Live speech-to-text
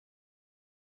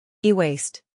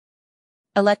E-waste.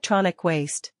 Electronic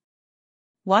waste.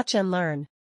 Watch and learn.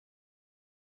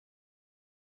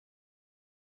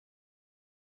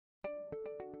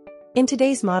 In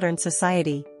today's modern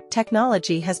society,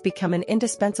 technology has become an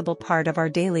indispensable part of our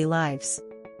daily lives.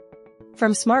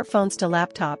 From smartphones to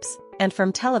laptops, and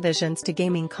from televisions to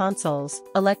gaming consoles,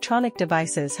 electronic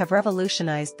devices have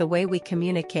revolutionized the way we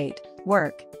communicate,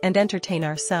 work, and entertain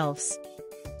ourselves.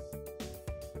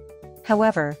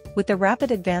 However, with the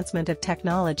rapid advancement of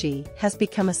technology has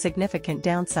become a significant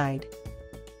downside.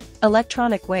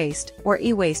 Electronic waste, or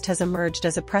e-waste, has emerged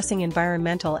as a pressing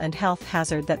environmental and health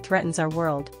hazard that threatens our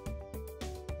world.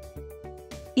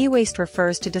 E-waste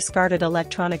refers to discarded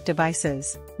electronic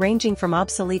devices, ranging from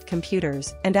obsolete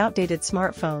computers and outdated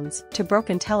smartphones to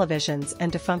broken televisions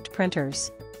and defunct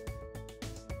printers.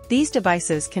 These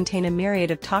devices contain a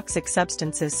myriad of toxic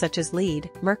substances such as lead,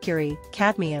 mercury,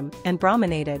 cadmium, and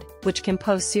brominated, which can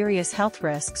pose serious health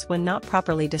risks when not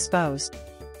properly disposed.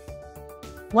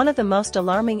 One of the most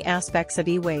alarming aspects of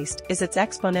e-waste is its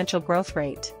exponential growth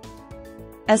rate.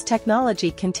 As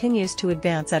technology continues to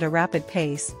advance at a rapid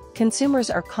pace, consumers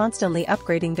are constantly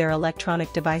upgrading their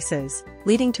electronic devices,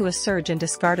 leading to a surge in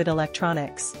discarded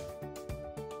electronics.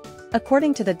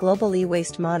 According to the Global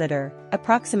E-Waste Monitor,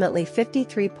 approximately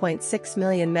 53.6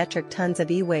 million metric tons of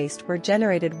e-waste were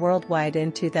generated worldwide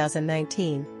in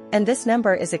 2019, and this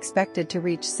number is expected to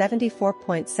reach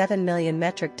 74.7 million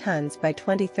metric tons by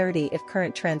 2030 if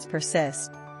current trends persist.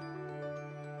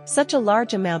 Such a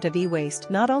large amount of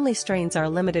e-waste not only strains our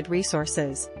limited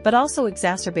resources, but also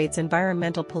exacerbates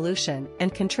environmental pollution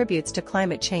and contributes to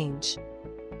climate change.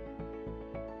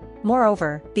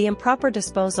 Moreover, the improper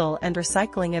disposal and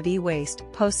recycling of e-waste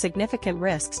pose significant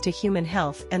risks to human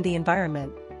health and the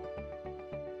environment.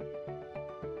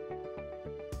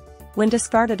 When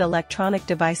discarded electronic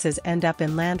devices end up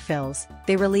in landfills,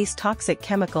 they release toxic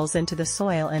chemicals into the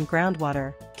soil and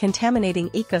groundwater, contaminating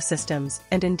ecosystems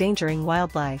and endangering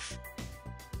wildlife.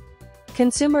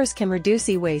 Consumers can reduce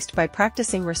e-waste by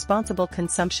practicing responsible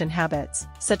consumption habits,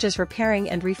 such as repairing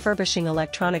and refurbishing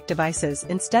electronic devices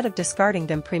instead of discarding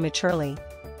them prematurely.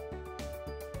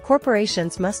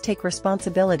 Corporations must take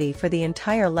responsibility for the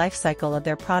entire life cycle of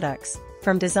their products,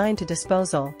 from design to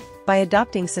disposal, by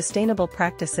adopting sustainable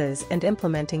practices and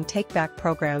implementing take-back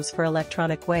programs for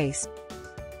electronic waste.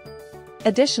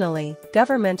 Additionally,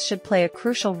 governments should play a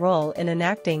crucial role in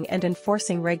enacting and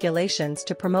enforcing regulations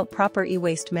to promote proper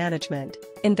e-waste management,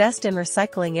 invest in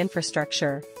recycling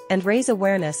infrastructure, and raise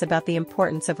awareness about the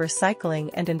importance of recycling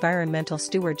and environmental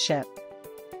stewardship.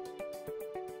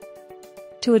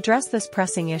 To address this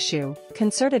pressing issue,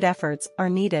 concerted efforts are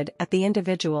needed at the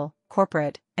individual,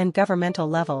 corporate, and governmental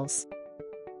levels.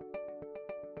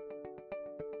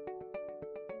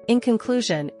 In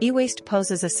conclusion, e-waste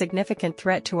poses a significant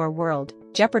threat to our world,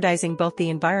 jeopardizing both the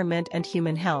environment and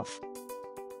human health.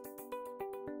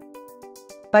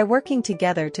 By working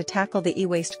together to tackle the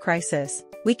e-waste crisis,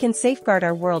 we can safeguard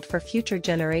our world for future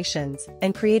generations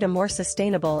and create a more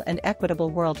sustainable and equitable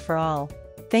world for all.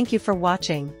 Thank you for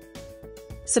watching.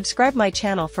 Subscribe my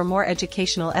channel for more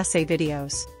educational essay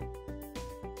videos.